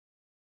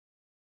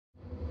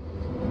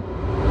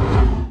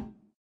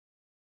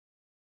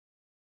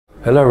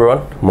Hello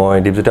everyone, মই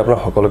দীপজ্যোতি আপোনাক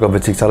সকলোকে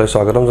বেচিক চালৈ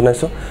স্বাগতম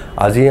জনাইছো।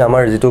 আজি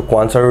আমাৰ যেটো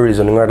কোৱান্টছ আৰু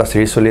ৰিজনিংৰ এটা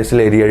সিৰিজ চলি আছিল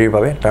ADRE ৰ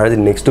বাবে তাৰ আজি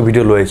নেক্সট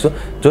ভিডিও লৈ আইছো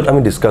যত আমি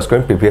ডিসকাস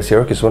কৰিম প্ৰিভিয়াস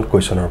ইয়াৰৰ কিছুমান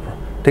কোৱেশ্চনৰ ওপৰত।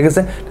 ঠিক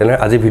আছে, তেনে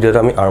আজি ভিডিওটো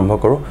আমি আৰম্ভ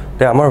কৰো।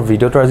 তে আমাৰ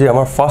ভিডিওটো আজি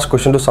আমাৰ ফাৰ্স্ট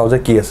কোৱেশ্চনটো চাও যে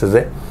কি আছে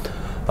যে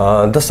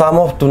the sum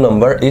of two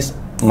number is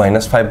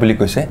 -5 বুলি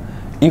কৈছে।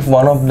 If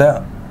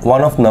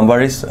one of number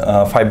is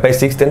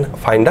 5/6 then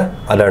find the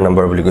other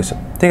number বুলি কৈছে।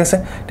 ঠিক আছে,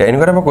 তে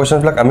এনেকুৱা টাইপৰ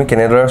কোৱেশ্চনবিলাক আমি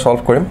কেনেদৰে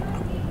সলভ কৰিম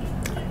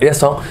Yes,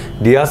 so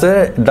dia se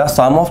the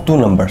sum of two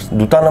numbers.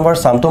 Duta number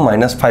sum to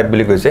 -5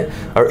 bili koise.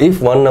 Or if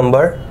one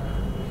number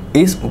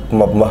is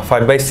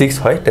 5/6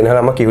 hoy, tenhole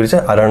ama ki hoise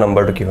other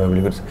number to ki hoy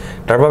bili koise.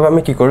 Tar babe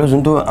ami ki koru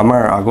juntu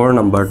amar agor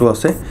number to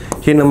ase,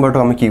 he number to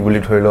ami ki bili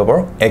thori lo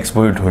paro x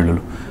bili thori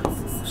lolu.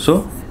 So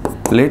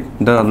let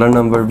the other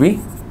number be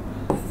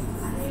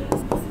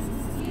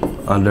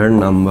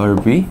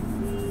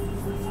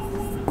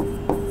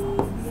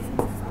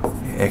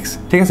x.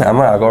 ঠিক আছে,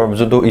 আমাৰ আগৰ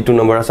যটো ইটো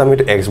number আছে আমি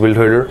x বুলি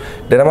ধৰিলো।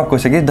 দেন আমাক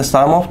কৈছে কি the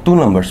sum of two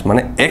numbers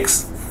মানে x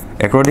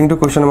according to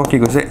question আমাক কি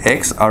কৈছে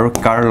x আৰু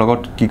কাৰ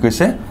লগত কি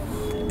কৈছে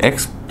x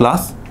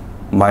plus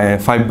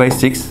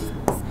 5/6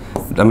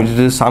 আমি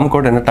যদি সাম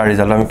কৰো তেনে তাৰ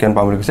ৰিজাল্ট আমি কেন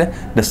পাম বুলি কৈছে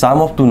the sum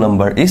of two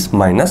number is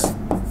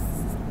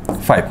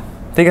 -5.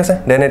 ঠিক আছে,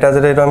 দেন এটা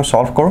যদি এটা আমি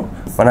সলভ কৰো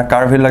মানে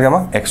কাৰ ভ্যালু লাগে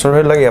আমাক x ৰ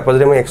ভ্যালু লাগে। ইয়াৰ পৰা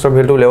যদি আমি x ৰ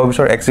ভ্যালুটো উলিয়াব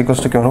বিচাৰো x =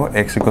 কিমান হ'ব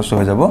x =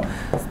 হৈ যাব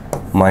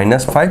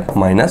 -5 -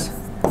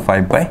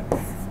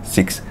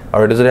 5/6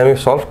 আৰু এটা যদি আমি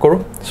সলভ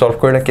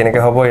কৰিলে কেনেকৈ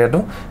হ'ব ইয়াটো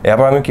ইয়াৰ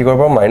পৰা আমি কি কৰিব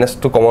পাৰো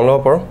 -2 কমন ল'ব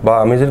পাৰো বা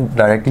আমি যদি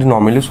ডাইৰেক্টলি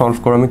নৰমালি সলভ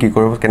কৰো আমি কি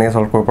কৰিব কেনেকৈ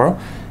সলভ কৰিব পাৰো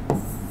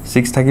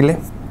 6 থাকিলে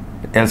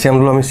এলসিএম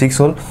ললো আমি 6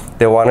 হ'ল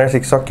তে 1 আৰু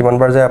 6 ক কিমান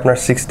বাৰ যায় আপোনাৰ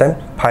 6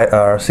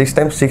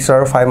 টাইম 6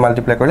 আৰু 5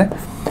 মাল্টিপ্লাই কৰিলে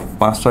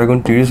 5 6 গুণ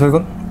 30 হৈ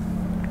গ'ল।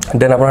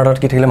 দেন আপোনাৰ হাতত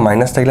কি থাকিলে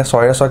মাইনাস থাকিলে 6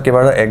 আৰু 6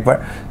 কেইবাৰ যায় একবাৰ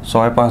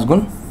 6 5 গুণ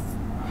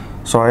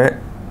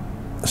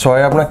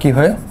 6 আপোনাৰ কি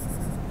হয়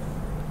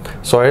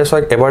 6 আৰু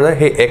 6 এবাৰ যায়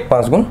সেই 1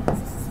 5 গুণ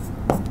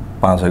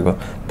 5 হৈ গ'ল।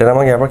 তেনে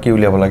আমাক ইয়াৰ পৰা কি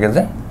উলিয়াব লাগে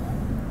যে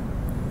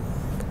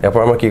ইয়াৰ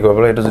পৰা আমাৰ কি কৰিব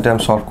লাগে এটো যদি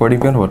আমি সলভ কৰি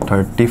দিম হ'ব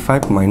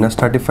 35 -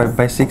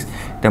 35/6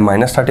 তে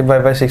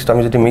 -35/6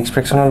 আমি যদি মিক্স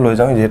ফ্ৰেকশনত লৈ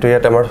যাওঁ যেহেতু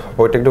ইয়াত আমাৰ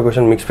প্ৰত্যেকটো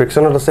কোৱেশ্চন মিক্স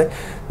ফ্ৰেকশনত আছে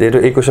যেহেতু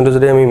এই কোৱেশ্চনটো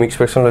যদি আমি মিক্স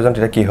ফ্ৰেকশন লৈ যাওঁ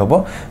তেতিয়া কি হ'ব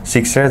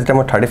 6 ৰে যেতিয়া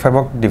মই 35 ক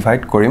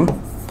ডিভাইড কৰিম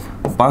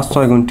 5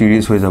 6 গুণ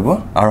 30 হৈ যাব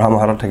আৰু আমাৰ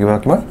হাতত থাকিব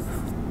কিমান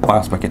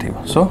 5 বাকি থাকিব।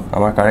 সো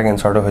আমাৰ কাৰেক্ট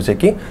এনসাৰটো হৈছে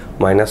কি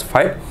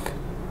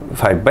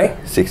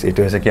 -5/6 এটো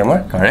হৈছে কি আমাৰ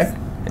কাৰেক্ট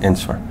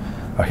এনসাৰ।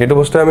 আৰু হেতু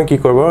বস্তু আমি কি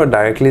কৰিব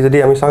ডাইৰেক্টলি যদি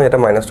আমি চাও এটা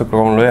 -2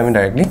 কমন লৈ আমি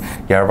ডাইৰেক্টলি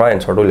ইয়াৰ পৰা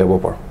এনসাৰটো ল'ব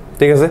পাৰো।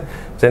 ঠিক আছে,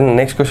 দেন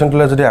নেক্সট কোৱেশ্চনটো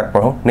যদি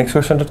আগবাঢ়ো নেক্সট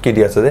কোৱেশ্চনটোত কি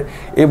দি আছে যে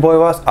a boy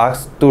was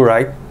asked to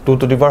write 2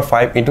 to the power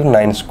 5 into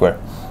 9 square.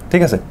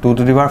 ঠিক আছে 2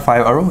 to the power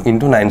 5 আৰু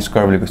into 9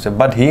 square বুলি কৈছে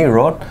but he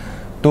wrote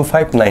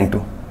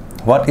 2592.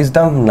 what is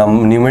the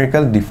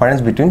numerical difference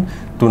between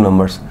two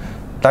numbers?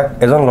 তাক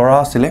এজন ল'ৰা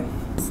আছিল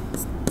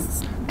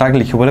তাক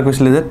লিখিবলৈ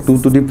কৈছিল যে 2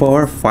 to the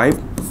power 5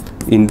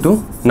 into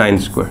 9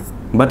 square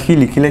but he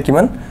লিখিলে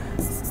কিমান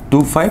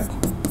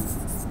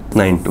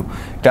 2592.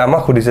 তে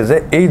আমাক খুদিছে যে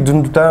এই যোন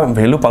দুটা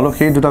ভ্যালু পালো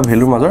সেই দুটা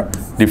ভ্যালুৰ মাজৰ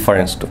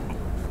ডিফাৰেন্সটো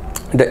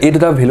এটা এই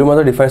দুটা ভ্যালুৰ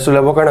মাজৰ ডিফাৰেন্সটো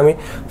ল'বৰ কাৰণে আমি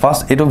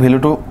ফাৰ্স্ট এটো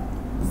ভ্যালুটো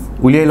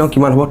উলিয়াই লওঁ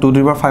কিমান হ'ব 2 to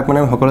the power 5 মানে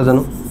আমি সকলো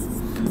জানো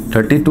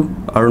 32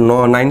 আৰু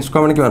 9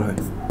 স্কয়াৰ মানে কিমান হয়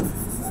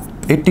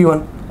 81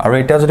 আৰু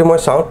এটা যদি মই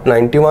চাও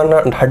 91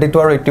 32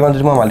 আৰু 81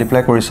 যদি মই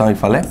মাল্টিপ্লাই কৰি চাও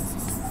ইফালে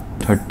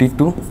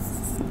 32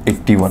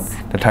 81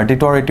 তে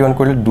 32 আৰু 81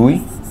 কৰিলে 2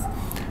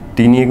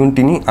 3 গুণ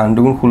 3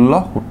 8 গুণ 16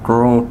 17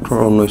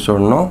 18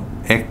 19 9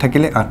 1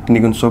 থাকিলে 8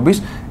 3 গুণ 24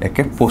 1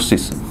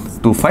 25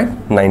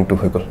 2592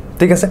 হৈ গ'ল।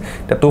 ঠিক আছে,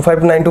 তে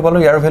 2592 পালো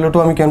ইয়াৰ ভ্যালুটো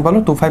আমি কেন পালো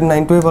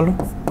 2592 এ পালো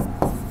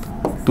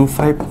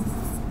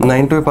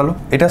 2592 এ পালো।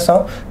 এটা চাও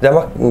যে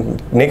আমাক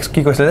নেক্সট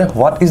কি কৈছে যে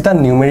what is the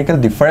numerical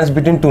difference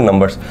between two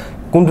numbers?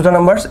 কোন দুটা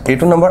নাম্বাৰস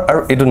এটো নাম্বাৰ আৰু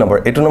এটো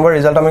নাম্বাৰ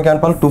ৰিজাল্ট আমি কেন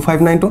পালো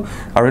 2592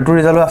 আৰু এটো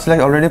ৰিজাল্ট আছিল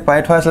অলৰেডি পাই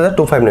থোৱা আছে যে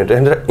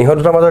 2592 ইহত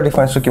দুটাৰ মাজৰ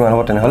ডিফাৰেন্সটো কিমান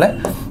হ'ব তেনে হলে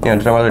ইহত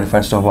দুটাৰ মাজৰ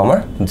ডিফাৰেন্সটো হ'ব আমাৰ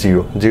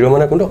 0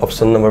 মানে কোনটো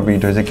অপচন নম্বৰ বি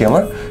হৈছে কি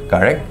আমাৰ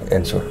কাৰেক্ট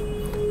এনসাৰ।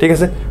 ঠিক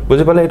আছে,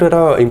 বুজি পালে এটো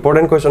এটা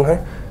ইম্পৰ্টেন্ট কোৱেশ্চন হয়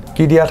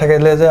কি দিয়া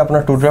থাকিলে যে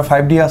আপোনাৰ 2 to the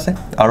 5 দিয়া আছে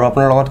আৰু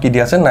আপোনাৰ লগত কি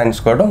দিয়া আছে 9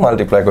 স্কয়াৰটো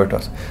মাল্টিপ্লাই কৰি থোৱা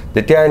আছে।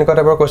 যেতিয়া এনেকুৱা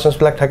টাইপৰ কোৱেশ্চনছ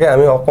বিলাক থাকে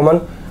আমি অকমান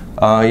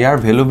ইয়াৰ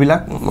ভ্যালু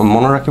বিলাক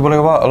মনত ৰাখিব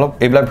লাগিব অলপ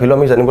এইবিলাক ভ্যালু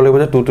আমি জানিব লাগিব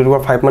যে 2 to the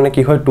power 5 মানে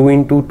কি হয় 2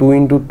 into 2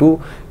 into 2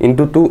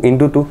 into 2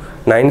 into 2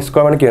 9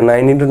 square মানে কি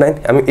 9 into 9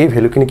 আমি এই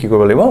ভ্যালুখিনি কি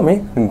কৰিব লাগিব আমি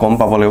গম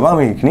পাব লাগিব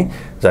আমি এইখিনি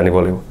জানিব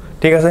লাগিব।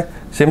 ঠিক আছে,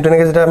 সেম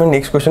তেনেকৈ যেতিয়া আমি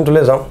নেক্সট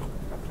কোৱেশ্চনটোলৈ যাওঁ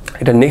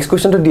এটা নেক্সট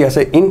কোৱেশ্চনটো দি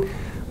আছে in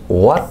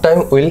what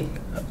time will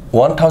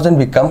 1000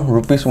 become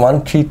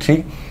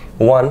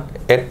 ₹1331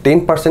 at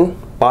 10%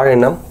 per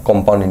annum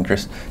compound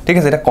interest? ঠিক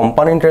আছে, এটা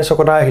কম্পাউণ্ড ইন্টাৰেষ্টৰ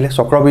কথা আহিলে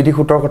চক্ৰবৃদ্ধি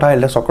সূতৰ কথা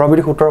আহিলে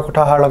চক্ৰবৃদ্ধি সূতৰ কথা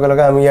অহাৰ লগে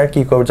লগে আমি ইয়াৰ কি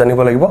কৰিব জানিব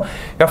লাগিব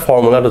ইয়াৰ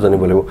ফৰ্মুলাটো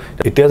জানিব লাগিব।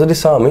 এতিয়া যদি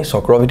চাও আমি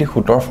চক্ৰবৃদ্ধি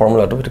সূতৰ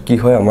ফৰ্মুলাটো এটা কি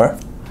হয় আমাৰ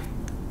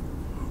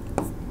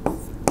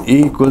a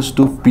 =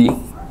 p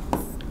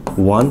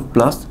 1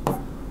 plus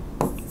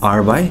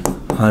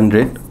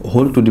r/100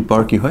 whole to the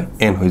power কি হয়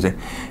n হৈ যায়।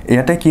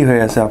 ইয়াতে কি হৈ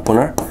আছে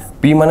আপোনাৰ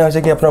P মানে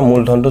হৈছে কি আপোনাৰ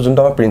মূলধনটো যোনটো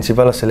আমাৰ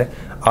প্ৰিন্সিপাল আছিলে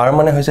R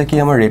মানে হৈছে কি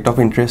আমাৰ ৰেট অফ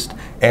ইন্টাৰেষ্ট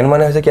N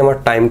মানে হৈছে কি আমাৰ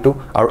টাইমটো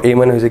আৰু A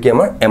মানে হৈছে কি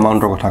আমাৰ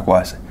এমাউন্টৰ কথা কোৱা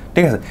আছে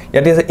ঠিক আছে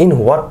ইয়াতে আছে in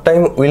what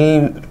time will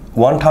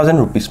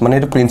 1000 rupees মানে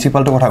এটো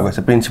প্ৰিন্সিপালটো কথা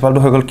কৈছে প্ৰিন্সিপালটো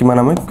হৈ গল কিমান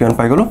আমি কিমান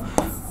পাই গলো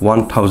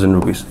 1000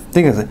 rupees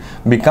ঠিক আছে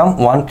become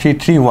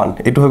 1331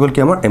 এটো হৈ গল কি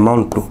আমাৰ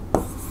এমাউন্টটো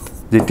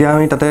যেতিয়া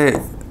আমি তাতে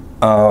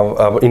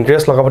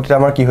interest লগাব তেতিয়া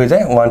আমাৰ কি হৈ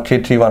যায়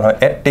 1331 হয়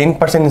at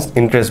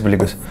 10% interest বুলি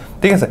কৈছে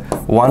ঠিক আছে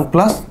 1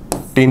 plus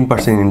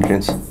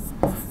 10%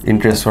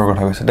 interest ৰ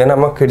কথা কৈছে দেন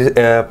আমাক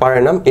per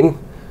annum in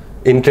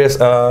interest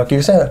কি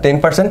কৈছে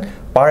 10%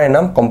 per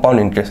annum compound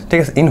interest ঠিক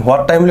আছে in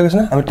what time বুলি কৈছে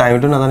না আমি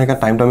টাইমটো নাজানে কা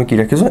টাইমটো আমি কি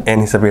ৰাখিছো n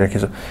হিচাপে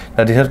ৰাখিছো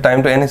তাৰপিছত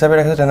টাইমটো n হিচাপে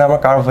ৰাখিছো তেনে আমাৰ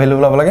কাৰ ভ্যালু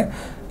ওলাব লাগে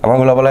আমাৰ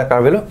ওলাব লাগে কাৰ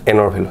ভ্যালু n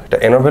ৰ ভ্যালু এটা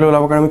n ৰ ভ্যালু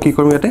ওলাব কাৰণে আমি কি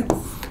কৰিম ইয়াতে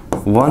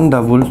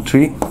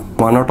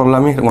 1331 ৰ তললৈ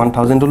আমি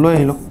 1000 টো লৈ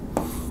আহিলো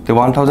তে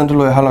 1000 টো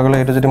লৈ অহা লগে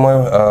লগে এটা যদি মই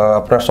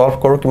আপোনাৰ সলভ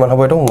কৰো কিমান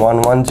হ'ব এটো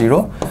 110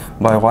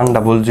 by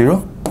 100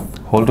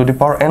 whole to the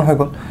power n হৈ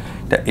গল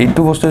তে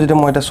এইটো বস্তু যদি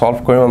মই এটা সলভ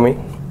কৰিম আমি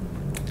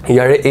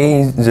ইয়াৰে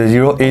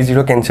a0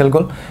 ক্যান্সেল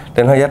গল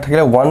তেন হয় ইয়াত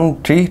থাকিলে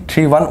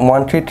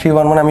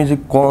 1331 মানে আমি যে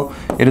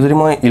এটো যদি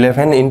মই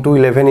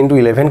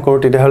 11 কৰো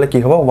তেতিয়া হলে কি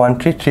হ'ব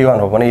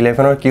 1331 হ'ব মানে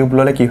 11 ৰ কিউব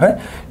ললে কি হয়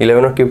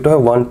 11 ৰ কিউবটো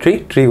হয়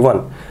 1331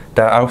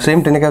 তা আৰু সেম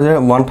তেনেকা যে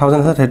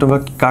 1000 আছে হেতু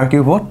কাৰ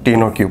কিউব হ'ব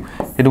 10 ৰ কিউব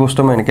এটো বস্তু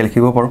মই এনেকৈ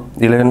লিখিব পাৰো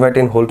 11 by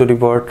 10 whole to the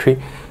power 3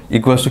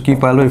 equals to কি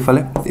পালো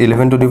ইফালে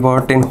 11 to the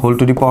power 10 whole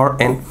to the power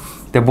n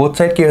the both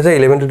side কি হৈছে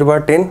 11 to the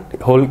power 10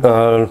 whole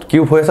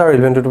cube হৈছে আৰু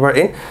 11 to the power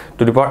n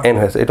to the power n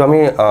হৈছে এটো আমি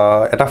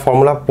এটা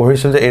ফৰ্মুলা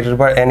পঢ়িছিল যে a to the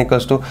power n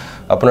equals to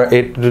আপোনাৰ a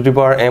to the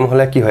power m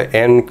হলে কি হয়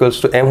n equals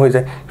to m হৈ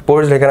যায়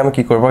পঢ়িছ লেখাৰ আমি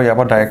কি কৰিব ইয়াৰ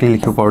পৰা ডাইৰেক্টলি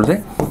লিখিব পাৰো যে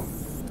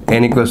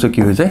n equals to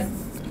কি হৈ যায়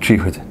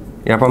 3 হৈ যায়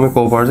ইয়াৰ পৰা আমি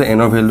ক'ব পাৰো যে n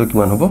ৰ ভ্যালু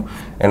কিমান হ'ব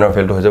n ৰ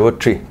ভ্যালু হৈ যাব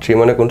 3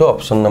 মানে কোনটো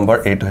অপচন নম্বৰ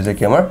 8 হৈ যায়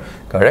কি আমাৰ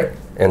কাৰেক্ট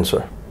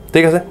আনসাৰ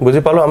ঠিক আছে বুজি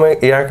পালো আমি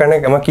ইয়াৰ কাৰণে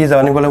আমাৰ কি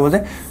জানিব লাগিব যে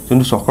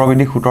যোনটো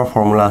চক্ৰবৃদ্ধি সূত্ৰৰ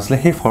ফৰ্মুলা আছিল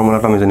সেই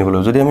ফৰ্মুলাটো আমি জানিব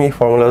লাগিব যদি আমি এই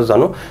ফৰ্মুলাটো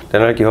জানো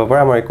তেনে কি হ'ব পাৰে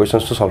আমাৰ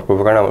ইকুৱেচনটো সলভ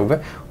কৰিবৰ কাৰণে আমাৰ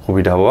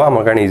সুবিধা হ'ব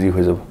আমাৰ কাৰণে ইজি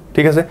হৈ যাব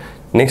ঠিক আছে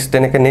নেক্সট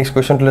তেনেকে নেক্সট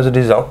কোৱেচনটো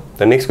যদি যাও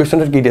তে নেক্সট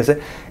কোৱেচনটো কি দিছে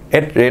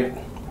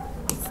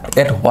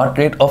at what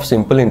rate of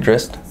simple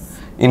interest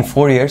in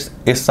 4 years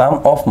a sum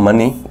of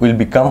money will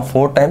become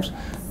 4 times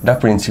the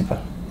principal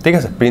ঠিক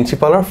আছে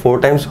প্ৰিন্সিপালৰ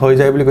 4 টাইমস হৈ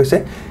যায় বুলি কৈছে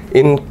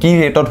ইন কি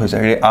ৰেটত হৈছে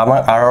আমাৰ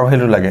r ৰ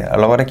ভ্যালু লাগে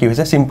লগতে কি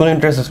হৈছে সিম্পল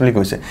ইন্টাৰেষ্ট বুলি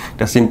কৈছে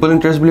তা সিম্পল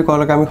ইন্টাৰেষ্ট বুলি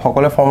কলে আমি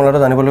সকলে ফৰ্মুলাটো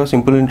জানিব লাগিব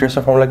সিম্পল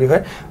ইন্টাৰেষ্টৰ ফৰ্মুলা কি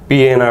হয়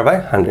PNR by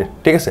 100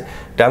 ঠিক আছে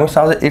তা আমি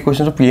চাও যে এই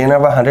কোৱেচনটো PNR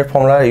by 100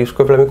 ফৰ্মুলা ইউজ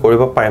কৰি আমি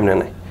কৰিব পাৰিম নে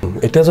নাই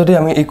এটা যদি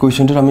আমি এই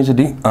কোৱেচনটো আমি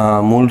যদি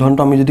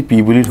মূলধনটো আমি যদি p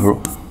বুলি ধৰো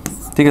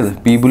ঠিক আছে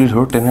p বুলি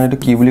ধৰো তেনে এটা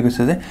কি বুলি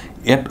কৈছে যে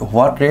at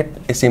what rate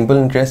a simple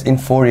interest in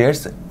 4 years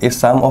a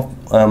sum of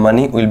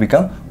money will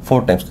become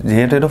 4 times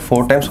যেহেতু এটা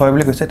 4 times হয়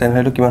বুলি কৈছে তেনে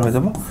এটা কিমান হৈ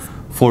যাব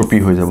 4p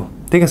হৈ যাব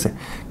ঠিক আছে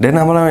দেন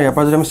আমাৰ ইয়াৰ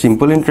পৰা যদি আমি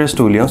সিম্পল ইন্টাৰেষ্ট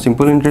উলিয়াও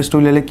সিম্পল ইন্টাৰেষ্ট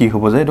উলিয়ালে কি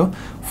হ'ব যে এটো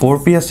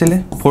 4p আছিল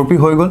 4p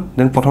হৈ গল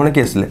দেন প্ৰথমে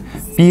কি আছিল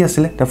p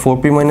আছিল তা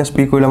 4p - p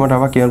কৰিলে আমাৰ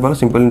তাৰপা কিমান পালো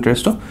সিম্পল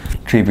ইন্টাৰেষ্টটো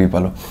 3p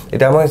পালো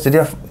এটা আমাৰ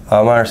যেতিয়া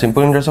আমাৰ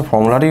সিম্পল ইন্টাৰেষ্টৰ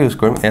ফৰ্মুলাটো ইউজ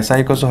কৰিম SI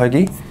ইকুৱেল হয়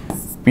কি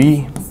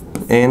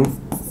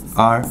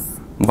PNR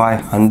by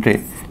 100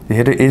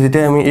 যেহেতু এই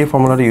যেতিয়া আমি এই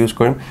ফৰ্মুলাটো ইউজ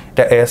কৰিম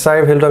তা SI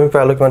ভ্যালুটো আমি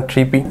পালো কিমান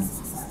 3p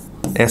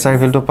SI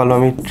ভ্যালুটো পালো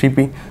আমি 3p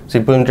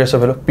simple interest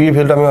value p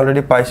ভ্যালুটো আমি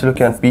অলৰেডি পাইছিলো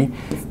কিমান p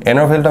n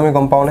ৰ ভ্যালুটো আমি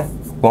গম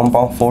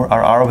পাও 4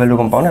 আৰু r ৰ ভ্যালু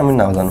গম পাও আমি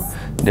না জানো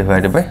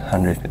ডিভাইডেড বাই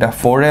 100 এটা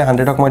 4 এ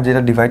 100 ক মই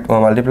যেটা ডিভাইড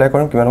মাল্টিপ্লাই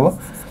কৰিম কিমান হ'ব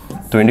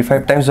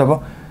 25 টাইমস যাব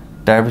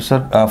তাৰ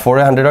পিছত 4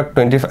 এ 100 ক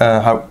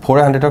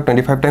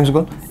 25 টাইমস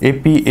গল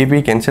ap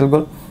ক্যান্সেল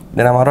গল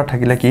দেন আমাৰ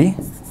থাকিলে কি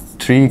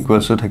 3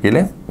 ইকুৱেলস টু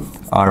থাকিলে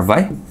r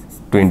by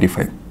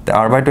 25 the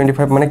r by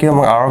 25 মানে কি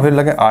আমাক r ভ্যালু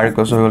লাগে r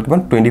ইকুৱেলস হৈ গল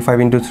কিমান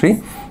 25 into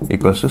 3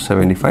 equals to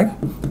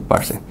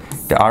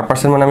 75% the r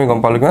percent মানে আমি গম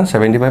পালো কিমান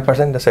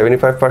 75% the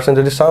 75%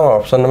 যদি চাও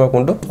অপচন নম্বৰ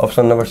কোনটো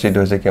অপচন নম্বৰ সি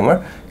হৈছে কি আমাৰ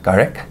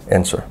কাৰেক্ট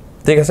আনসাৰ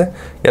ঠিক আছে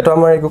এটো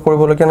আমাৰ একো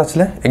কৰিবলগীয়া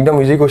নাছিলে একদম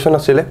ইজি কোৱেচন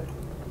আছিলে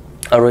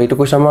আৰু এইটো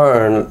কোৱেচন আমাৰ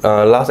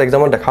লাষ্ট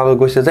এক্সামত দেখা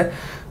গৈছে যে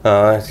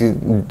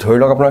ধৰি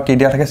লওক আপোনাৰ কি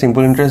দিয়া থাকে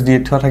সিম্পল ইন্টাৰেষ্ট দি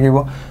থোৱা থাকিব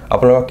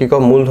আপোনাৰ কি ক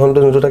মূলধনটো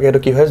যোনটো থাকে এটো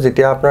কি হয়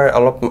যেতিয়া আপোনাৰ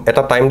অলপ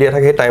এটা টাইম দিয়া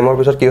থাকে সেই টাইমৰ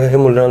পিছত কি হয়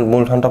সেই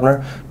মূলধনটো আপোনাৰ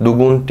 2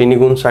 গুণ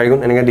 3 গুণ 4 গুণ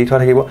এনেকৈ দি থোৱা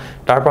থাকিব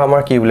তাৰ পৰা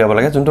আমাৰ কি উলিয়াব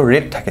লাগে যোনটো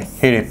ৰেট থাকে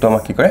সেই ৰেটটো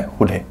আমাক কি কৰে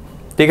সোধে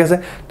ঠিক আছে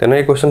তেনে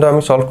এই কোৱেচনটো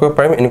আমি সলভ কৰিব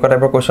পাৰিম এনেকুৱা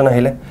টাইপৰ কোৱেচন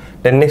আহিলে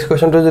দেন নেক্সট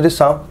কোৱেচনটো যদি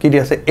চাও কি দি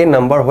আছে এ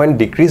নাম্বাৰ when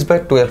decrease by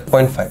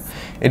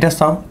 12.5 এটা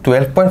চাও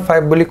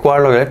 12.5 বুলি কোৱাৰ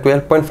লগে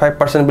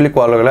 12.5% বুলি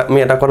কোৱাৰ লগে আমি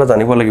এটা কথা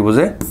জানিব লাগিব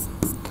যে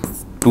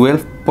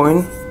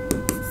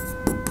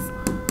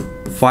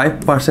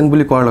 12.5%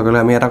 বুলি কোৱাৰ লগে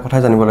আমি এটা কথা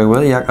জানিব লাগিব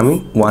ইয়াক আমি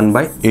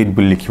 1/8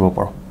 বুলি লিখিব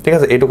পাৰো ঠিক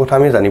আছে এইটো কথা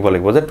আমি জানিব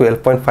লাগিব যে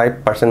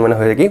 12.5% মানে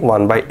হয় কি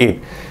 1/8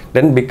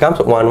 then becomes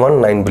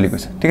 119 বুলি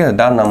কৈছে ঠিক আছে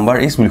দা নাম্বাৰ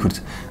ইজ বুলি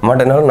কৈছে আমাৰ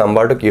তেনেহলে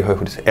নাম্বাৰটো কি হয়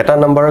কৈছে এটা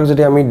নাম্বাৰক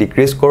যদি আমি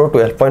ডিক্ৰিজ কৰো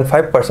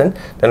 12.5%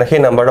 তেনে সেই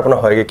নাম্বাৰটো আপোনাৰ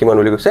হয় কি কিমান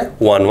বুলি কৈছে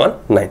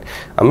 119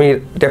 আমি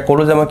এতিয়া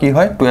কলো যে আমাৰ কি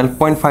হয়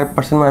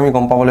 12.5% মানে আমি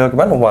গম পাব লাগিব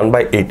কিমান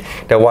 1/8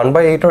 তে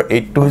 1/8 ৰ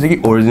 8 টো হৈছে কি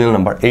অৰিজিনেল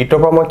নাম্বাৰ 8 ৰ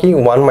পৰা মই কি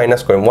 1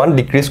 মাইনাস কৰিম 1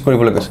 ডিক্ৰিজ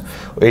কৰিবলৈ কৈছে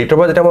 8 ৰ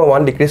পৰা যেতিয়া মই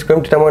 1 ডিক্ৰিজ কৰিম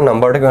তেতিয়া মই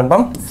নাম্বাৰটো কিমান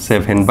পাম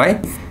 7/8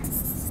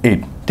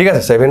 ঠিক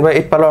আছে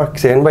 7/8 পালো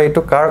 7/8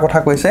 টো কাৰ কথা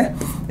কৈছে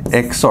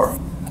x ৰ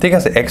ঠিক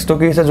আছে x টো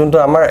কি হৈছে যোনটো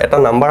আমাৰ এটা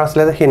নাম্বাৰ আছিল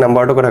যে সেই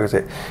নাম্বাৰটো কথা কৈছে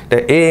তে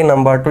এই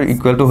নাম্বাৰটো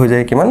ইকুৱেল টু হৈ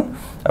যায় কিমান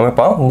আমি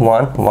পাও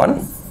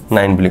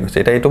 119 বুলি কৈছে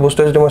এটা এইটো বস্তু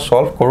যদি মই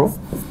সলভ কৰো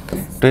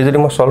তো যদি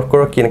মই সলভ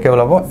কৰো কিনকে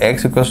ওলাব x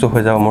 =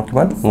 হৈ যাব মোৰ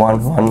কিমান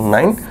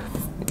 119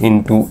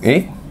 into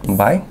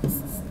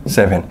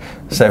 8/7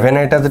 7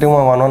 এটা যদি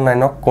মই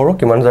 119 ক কৰো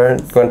কিমান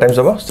টাইমছ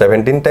যাব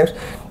 17 টাইমছ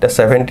তে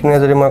 17 এ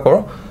যদি মই কৰো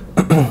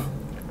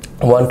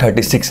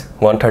 136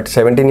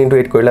 17 into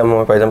 8 কৰিলে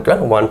মই পাই যাম কিমান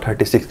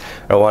 136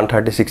 আৰু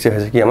 136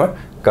 হৈছে কি আমাৰ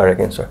কাৰেক্ট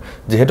আনসাৰ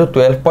যেহেতু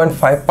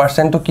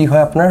 12.5% টো কি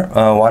হয় আপোনাৰ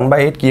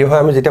 1/8 কি হয়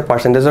আমি যেতিয়া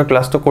পাৰ্সেন্টেজৰ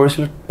ক্লাছটো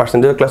কৰিছিল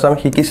পাৰ্সেন্টেজৰ ক্লাছ আমি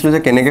শিকিছিলো যে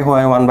কেনেকৈ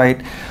হয় 1/8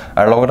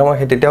 আৰু লগতে মই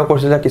তেতিয়াও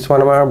কৈছিল যে কিছুমান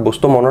আমাৰ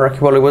বস্তু মনত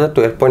ৰাখিব লাগিব যে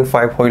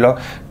 12.5 হৈল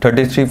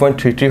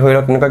 33.33 হৈল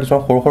তেনেকুৱা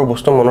কিছুমান সৰু সৰু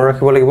বস্তু মনত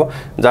ৰাখিব লাগিব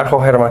যাৰ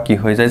সহায়ত আমাৰ কি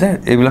হৈ যায় যে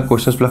এইবিলাক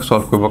কোৱেশ্চনছ বিলাক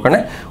সলভ কৰিব কাৰণে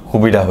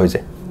সুবিধা হৈ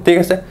যায় ঠিক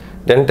আছে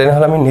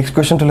তেনেহলে আমি নেক্সট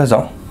কোৱেশ্চনটোলৈ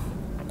যাওঁ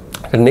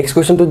The next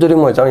question to jodi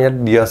moi jao yat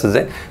dia ase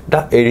je the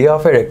area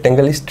of a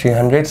rectangle is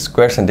 300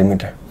 square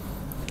centimeter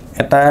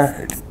eta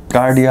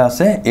car dia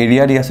ase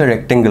area dia ase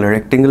rectangular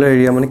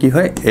area mane ki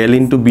hoy l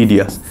into b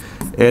dia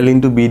l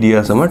into b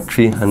dia ase amar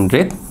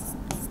 300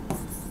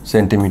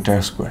 centimeter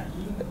square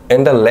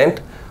and the length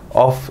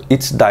of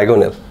its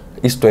diagonal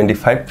is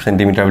 25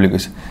 centimeter boli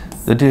koise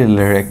jodi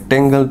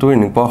rectangle to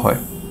enipa hoy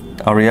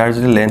aru yar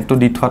jodi length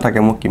to di thwa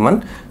thake mo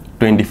kiman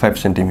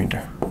 25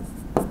 centimeter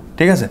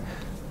thik ase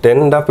then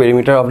the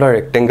perimeter of the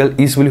rectangle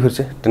is বুলি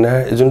হৈছে তেনে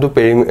যোনটো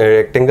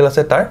rectangle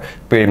আছে তাৰ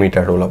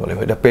perimeter ওলাব লাগিব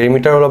এটা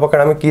perimeter ওলাব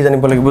কাৰণ আমি কি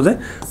জানিব লাগিব যে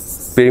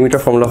perimeter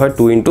ফৰ্মুলা হয়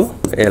 2 into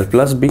l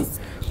plus b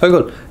হৈ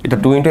গল এটা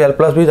 2 into l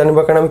plus b জানিব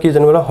কাৰণ আমি কি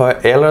জানিব লাগিব হয়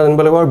l জানিব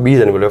লাগিব আৰু b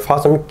জানিব লাগিব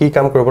ফাৰ্স্ট আমি কি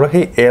কাম কৰিব লাগিব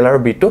সেই l আৰু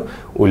b টো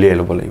উলিয়াই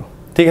ল'ব লাগিব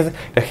ঠিক আছে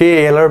সেই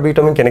l আৰু b টো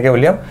আমি কেনেকৈ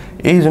উলিয়াম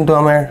এই যোনটো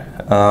আমাৰ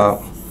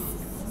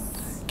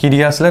কি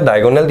দিয়া আছে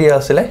ডায়াগোনাল দিয়া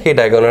আছে সেই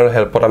ডায়াগোনাল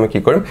হেল্পত আমি কি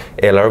কৰিম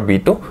l আৰু b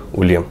টো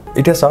উলিয়াম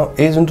এটা চাও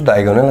এই যোনটো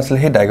ডায়াগোনাল আছে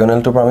সেই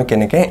ডায়াগোনালটোৰ পৰা আমি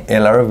কেনেকৈ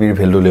l আৰু b ৰ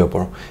ভ্যালু উলিয়াব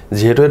পাৰো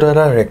যেহেতু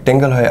এটা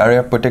ৰেক্টেংগল হয় আৰু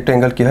প্ৰত্যেকটো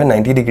এংগল কি হয়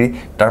 90 ডিগ্ৰী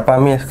তাৰ পৰা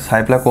আমি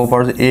চাই প্লা ক'ব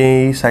পাৰো যে এই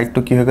সাইডটো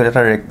কি হৈ গল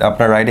এটা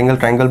আপোনাৰ ৰাইট এংগল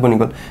ট্ৰায়াঙ্গল বনি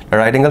গল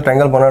ৰাইট এংগল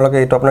ট্ৰায়াঙ্গল বনাৰ লগে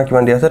এইটো আপোনাৰ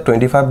কিমান দিয়া আছে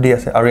 25 দিয়া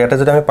আছে আৰু ইয়াতে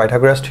যদি আমি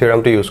পাইথাগোৰাছ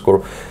থিওৰামটো ইউজ কৰো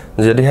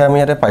যদি আমি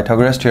ইয়াতে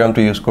পাইথাগোৰাছ থিওৰামটো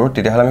ইউজ কৰো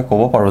তেতিয়াহলে আমি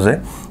ক'ব পাৰো যে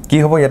কি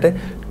হ'ব ইয়াতে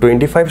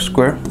 25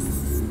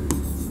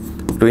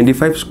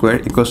 square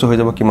equals to হৈ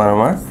যাব কিমান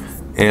আমাৰ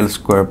l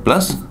square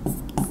plus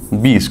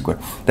b square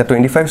তে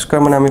 25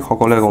 square মানে আমি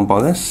সকলোৱে গম পাও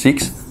যে 6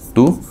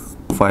 2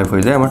 5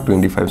 হৈ যায় আমাৰ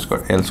 25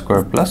 square l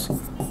square plus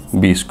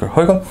b square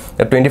হৈ গল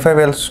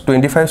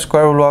 25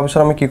 square ওলোৱাৰ পিছত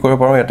আমি কি কৰিব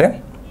পাৰো ইয়াতে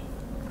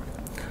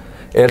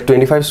l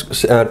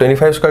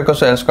 25 square equals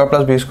to l square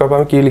plus b square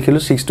আমি কি লিখিলো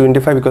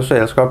 625 equals to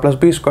l square plus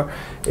b square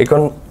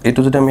এখন এটো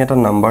যদি আমি এটা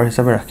নাম্বাৰ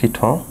হিচাপে ৰাখি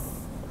থওঁ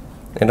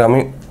এটা আমি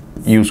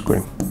ইউজ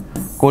কৰিম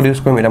কোড ইউজ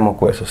কৰিম এটা মই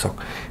কৈ আছো সক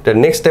তে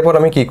নেক্সট স্টেপত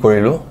আমি কি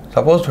কৰিলো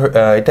সাপোজ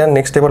এটা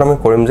নেক্সট স্টেপত আমি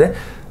কৰিম যে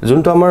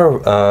যোনটো আমাৰ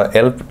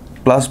l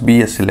plus b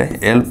আছিলে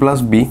l plus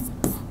b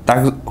তাক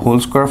হোল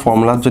স্কয়াৰ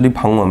ফৰ্মুলাত যদি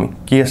ভাঙো আমি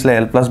কি আছিলে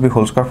l plus b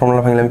whole square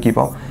formula ভাঙিলে আমি কি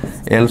পাও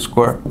l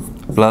square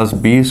plus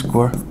b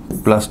square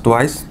plus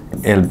twice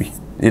lb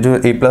এটো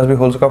a plus b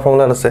whole square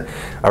formula আছে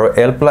আৰু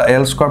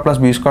l square plus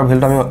b square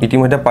ভ্যালুটো আমি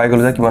ইতিমধ্যে পাই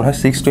গলো যে কিমান হয়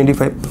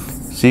 625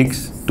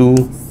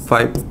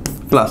 625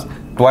 plus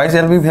twice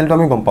lb ভ্যালুটো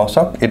আমি গম পাও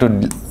সক এটো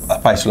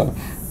পাইছিলাম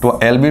তো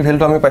lb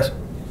ভ্যালুটো আমি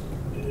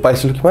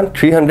পাইছিলো কিমান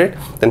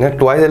 300 তেনে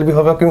twice lb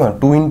হবে কিমান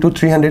 2 into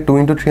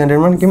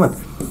 300 মান কিমান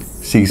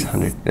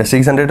 600 এটা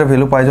 600 এর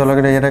ভ্যালু পাই যাওয়ার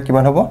লগে এটা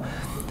কিমান হবে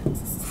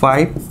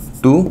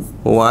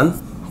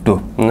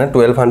 5212 মানে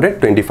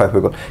 1225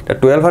 হৈ গল এটা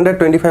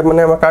 1225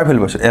 মানে আমাৰ কাৰ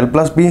ভ্যালু আছে l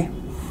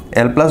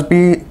plus b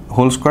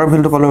whole square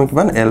ভ্যালুটো পালো আমি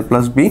কিমান l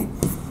plus b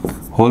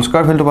whole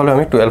square ভ্যালুটো পালো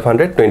আমি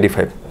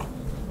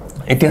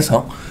 1225 এতিয়া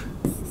চাও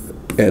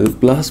l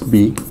plus b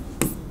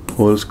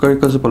whole square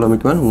equals to পালো আমি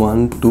কিমান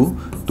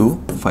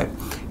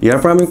 1225 ইয়াৰ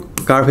পৰা আমি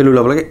কাৰ ভ্যালু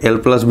লব লাগে l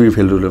plus b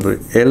ভ্যালু লব লাগে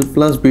l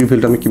plus b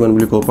ভ্যালু আমি কিমান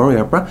বুলি ক'ব পাৰো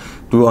ইয়াৰ পৰা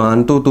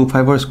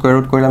 1225 ৰ স্কয়াৰ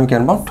ৰুট কৰিলে আমি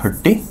কিমান পাম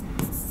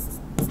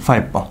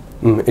 35 পাম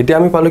এতিয়া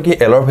আমি পালো কি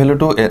l ৰ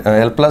ভ্যালুটো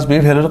l plus b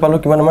ভ্যালুটো পালো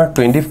কিমান আমাৰ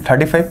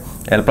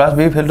 35 l plus b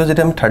ভ্যালুটো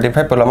যেতিয়া আমি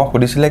 35 পালো আমাক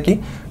সুধিছিলে কি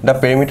the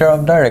perimeter of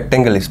the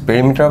rectangle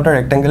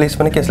is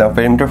মানে কি আছিল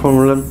perimeter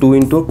formula 2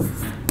 into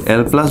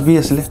l plus b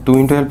আসলে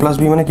 2 into l plus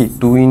b মানে কি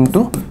 2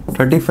 into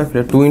 35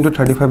 2 into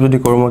 35 যদি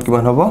কৰম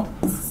কিমান হ'ব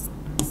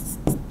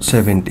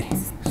 70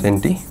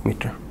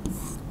 সেন্টিমিটাৰ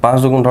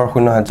 5 গুণ 10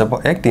 শূন্য হাত যাব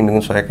 1 3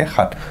 গুণ 6 1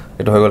 7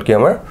 এটো হৈ গল কি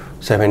আমাৰ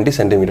 70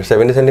 সেন্টিমিটাৰ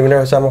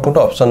হৈছে আমাৰ কোনটো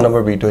অপচন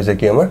নম্বৰ বি টো হৈছে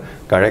কি আমাৰ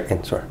কাৰেক্ট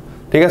আনসাৰ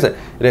ঠিক আছে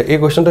এই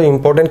কোৱেশ্চনটো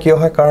ইম্পৰ্টেন্ট কিয়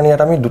হয় কাৰণ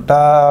ইয়াত আমি দুটা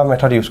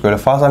মেথড ইউজ কৰিলো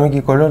ফাৰ্স্ট আমি কি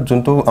কৰিলো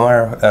যোনটো আমাৰ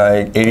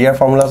এৰিয়াৰ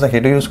ফৰ্মুলা আছে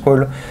হেতু ইউজ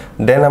কৰিলো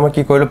দেন আমি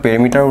কি কৰিলো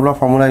পেৰিমিটাৰ ৰুলৰ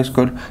ফৰ্মুলা ইউজ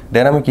কৰিলো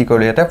দেন আমি কি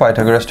কৰিলো এটা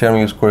পাইথাগোৰাছ থিওৰেম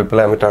ইউজ কৰি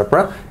পেলাই আমি তাৰ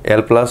পৰা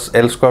l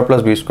 +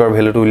 b²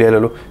 ভ্যালুটো উলিয়াই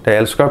ললো তে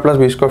l² +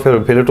 b²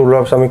 ভ্যালুটো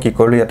উলোৱাৰ পিছত আমি কি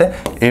কৰিলো ইয়াতে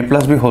a +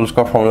 b²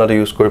 ফৰ্মুলাটো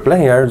ইউজ কৰি পেলাই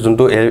ইয়াৰ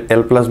যোনটো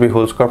l + b²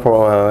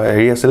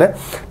 হেৰি আছিল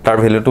তাৰ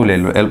ভ্যালুটো উলিয়াই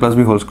ললো l + b²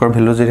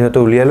 ভ্যালু যেহেতু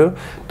উলিয়াই ললো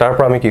তাৰ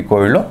পৰা আমি কি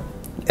কৰিলো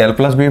l +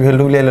 b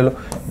ভ্যালু উলিয়াই ললো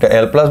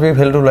l + b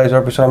ভ্যালুটো উলাই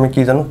যোৱাৰ পিছত আমি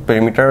কি জানো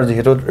পেৰিমিটাৰ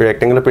যেহেতু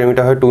ৰেক্টেঙ্গুলাৰ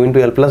পেৰিমিটাৰ হয় 2 *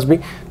 l + b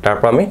তাৰ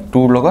পৰা আমি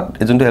 2 লগত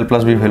যোনটো l +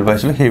 b ভ্যালু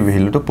পাইছিল সেই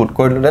ভ্যালুটো পুট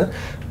কৰিলো দেন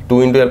 2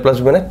 * l + b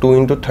মানে 2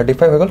 *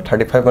 35 হৈ গল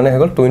 35 মানে হৈ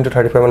গল 2 *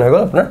 35 মানে হৈ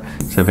গল আপোনাৰ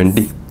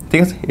 70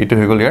 ঠিক আছে এটো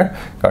হৈ গল ইয়াৰ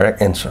correct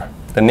answer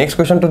The next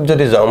question to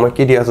jodi jaw ma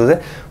ki dia ase je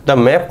the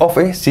map of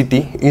a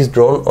city is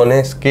drawn on a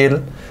scale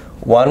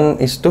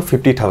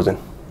 1:50,000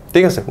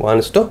 ঠিক আছে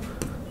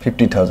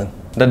 1:50,000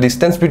 the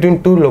distance between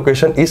two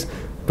location is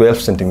 12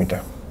 cm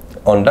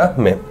on the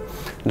map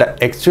the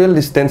actual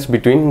distance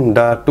between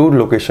the two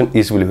location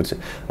is boli hoise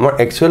amar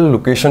actual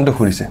location to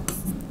hurise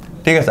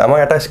ঠিক আছে amar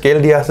eta scale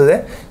dia ase je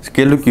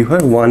scale to ki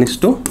hoy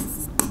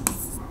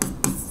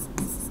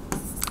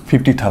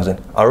 1:50,000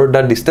 আৰু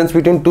the distance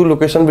between two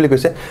location বুলি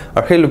কৈছে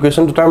আৰু সেই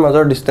location দুটাৰ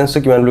মাজৰ distance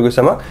কিমান বুলি কৈছে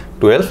আমাক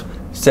 12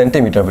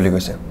 cm বুলি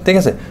কৈছে ঠিক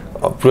আছে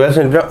 12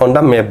 cm on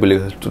the map বুলি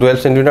কৈছে 12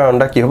 cm on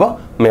the কি হ'ব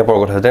মেপৰ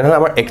কথা তেনেহলে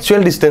আমাৰ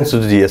একচুয়াল ডিসটেন্স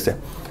যি আছে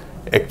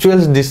একচুয়াল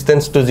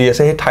ডিসটেন্স টু যি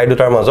আছে সেই ঠাই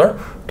দুটাৰ মাজৰ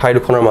ঠাই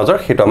দুখনৰ মাজৰ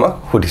হেতু আমাক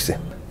সুধিছে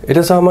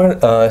এটা আছে আমাৰ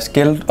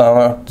স্কেল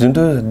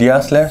যোনটো দিয়া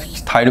আছে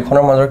ঠাই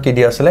দুখনৰ মাজৰ কি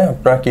দিয়া আছে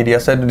আপোনাৰ কি দিয়া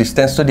আছে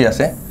ডিসটেন্সটো দিয়া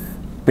আছে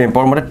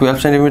পেপাৰ মতে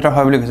 12 cm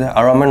হয় বুলি কৈছে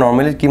আৰু আমি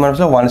নরমালি কি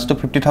মানছে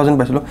 1:50,000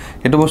 পাইছিলো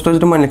এটো বস্তু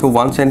যদি মই লিখো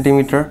 1 cm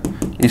 =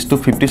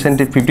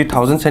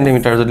 50,000 cm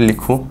যদি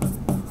লিখো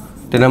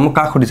তেনে মোক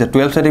কা খুদিছে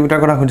 12 cm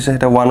কথা খুদিছে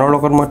এটা 1 ৰ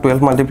লগত মই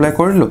 12 মাল্টিপ্লাই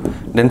কৰিলো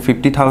দেন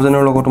 50,000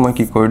 ৰ লগত মই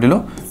কি কৰি দিলো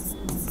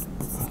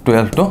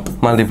 12 to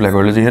multiply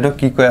কৰিলো যেহেতু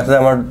কি কৈ আছে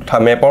আমাৰ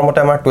মেপৰ মতে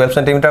আমাৰ 12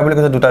 cm বুলি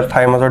কৈছে দুটা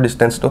ঠাইৰ মাজৰ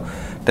ডিসটেন্সটো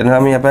তেনে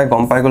আমি ইয়াৰ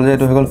গম পাই গল যে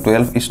এটো হৈ গল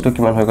 12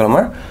 কিমান হৈ গল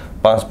আমাৰ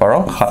 5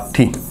 *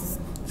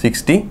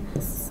 60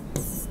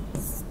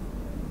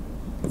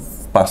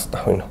 পাঁচটা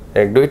হইনো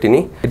 1 2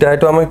 3 এটা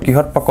এটো আমি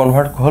কিহত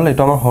কনভার্ট হল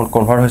এটো আমাৰ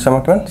কনভাৰ্ট হৈছে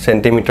আমাৰ কিমান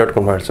সেন্টিমিটাৰত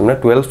কনভাৰ্ট হৈছে মানে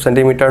 12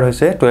 সেন্টিমিটাৰ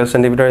হৈছে 12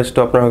 সেন্টিমিটাৰ ইটো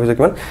আপোনাৰ হৈছে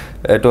কিমান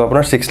এটো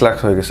আপোনাৰ 6 লাখ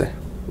হৈ গৈছে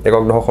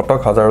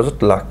 1,10,000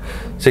 লাখ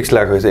 6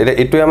 লাখ হৈছে এটা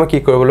এটো আমি কি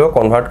কৰিব লাগিব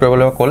কনভাৰ্ট কৰিব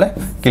লাগিব কোলে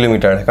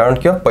কিলোমিটাৰ কাৰণ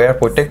কিয় ইয়াৰ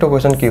প্ৰত্যেকটো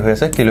কোৱেশ্চন কি হৈ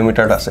আছে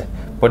কিলোমিটাৰত আছে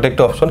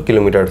প্ৰত্যেকটো অপচন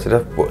কিলোমিটাৰ আছে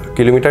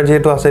কিলোমিটাৰ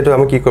যেহেতু আছে এটো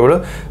আমি কি কৰিব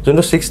লাগিব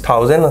যোনটো 6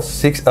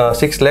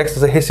 লাখ আছে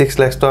সেই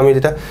 6 লাখ তো আমি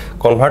যেটা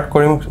কনভার্ট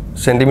কৰিম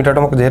সেন্টিমিটাৰটো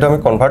আমাক যেহেতু আমি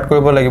কনভাৰ্ট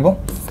কৰিব লাগিব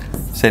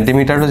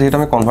সেন্টিমিটাৰটো যেটা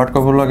আমি কনভাৰ্ট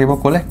কৰিব লাগিব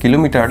কোলে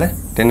কিলোমিটাৰলে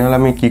তেনেহলে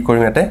আমি কি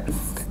কৰিম এতে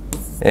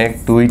 1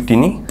 2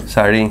 3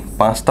 4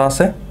 5 টা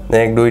আছে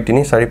 1 2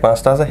 3 4 5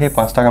 টা আছে সেই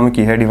 5 টাক আমি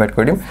কি হে ডিভাইড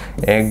কৰি দিম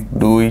 1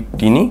 2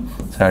 3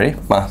 4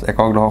 5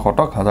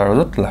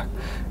 1,10,000 লাখ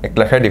 1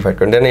 লাখে ডিভাইড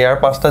কৰিম দেন ইয়াৰ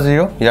 5 টা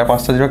 0 ইয়াৰ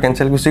 5 টা 0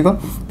 কেনসেল গুছি গল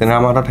তেনে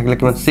আমাৰ হাতত থাকিলে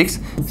কিমান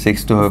 6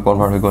 to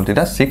কনভাৰ্ট হৈ গল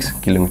এটা 6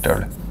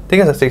 কিলোমিটাৰলে ঠিক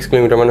আছে 6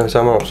 কিলোমিটাৰ মানে হৈছে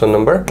আমাৰ অপচন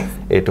নম্বৰ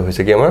এটো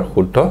হৈছে কি আমাৰ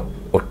শুদ্ধ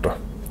উত্তৰ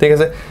ঠিক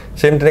আছে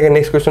সেম তেনেকে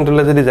নেক্সট কোৱেশ্চন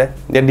টলে যদি যায়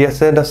ইয়া দি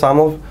আছে the sum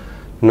of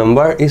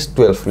number is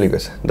 12 বুলি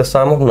কৈছে the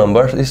sum of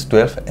numbers is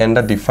 12 and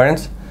the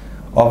difference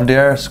of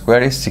their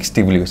square is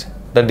 60 বুলি কৈছে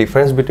the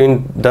difference between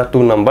the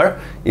two number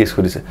is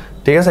সুধিছে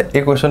ঠিক আছে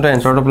এই কোৱেশ্চনটো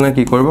এনসাৰটো আপুনি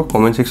কি কৰিব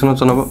কমেন্ট সেকশনত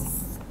জনাব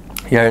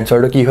ইয়াৰ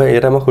এনসাৰটো কি হয়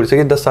এটা মই খুৰিছে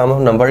কি the sum of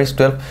number is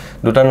 12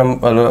 দুটা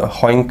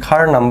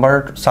সংখ্যাৰ নাম্বাৰ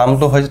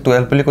সামটো হয়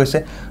 12 বুলি কৈছে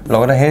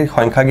লগতে সেই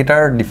সংখ্যা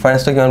গিটাৰ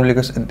ডিফাৰেন্সটো কিমান বুলি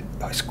কৈছে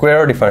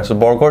স্কয়াৰৰ ডিফাৰেন্স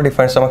বৰ্গৰ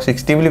ডিফাৰেন্স আমাক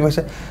 60 বুলি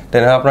কৈছে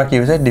তেনে আপোনাৰ কি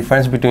হৈছে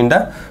difference between da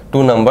two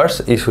নাম্বাৰস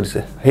is সুধিছে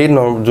সেই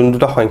যোন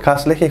দুটা সংখ্যা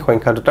আছে সেই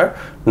সংখ্যা দুটাৰ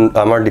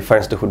আমাৰ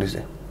ডিফাৰেন্সটো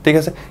সুধিছে ঠিক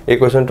আছে এই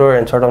কোৱেশ্চনটোৰ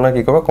এনসাৰটো আপোনাক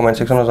কি কৰিব কমেন্ট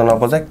সেকশনত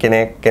জনাব যে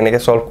কেনেকে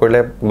সলভ কৰিলে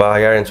বা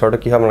ইয়াৰ এনসাৰটো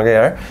কি হ'ব লাগে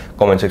ইয়াৰ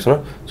কমেন্ট সেকশনত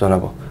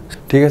জনাব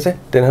ঠিক আছে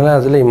তেনেহলে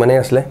আজিলে ইমানে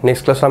আসলে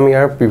নেক্সট ক্লাস আমি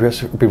ইয়াৰ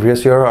প্ৰিভিয়াস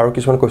ইয়াৰ আৰু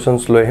কিছুমান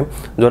কোৱেশ্চনস লৈ আহিম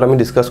যত আমি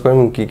ডিসকাস কৰিম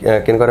কি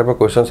কেনেকুৱা টাইপৰ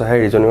কোৱেশ্চনস আহে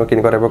ৰিজনিং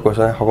কেনেকুৱা টাইপৰ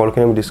কোৱেশ্চন আহে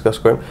সকলোখিনি আমি ডিসকাস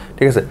কৰিম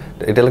ঠিক আছে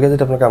এতিয়ালৈকে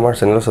যদি আপোনালোকে আমাৰ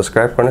চেনেলটো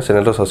সাবস্ক্ৰাইব কৰে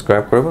চেনেলটো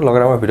সাবস্ক্ৰাইব কৰিব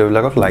লগতে আমাৰ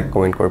ভিডিঅ'বিলাকত লাইক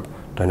কমেন্ট কৰিব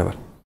ধন্যবাদ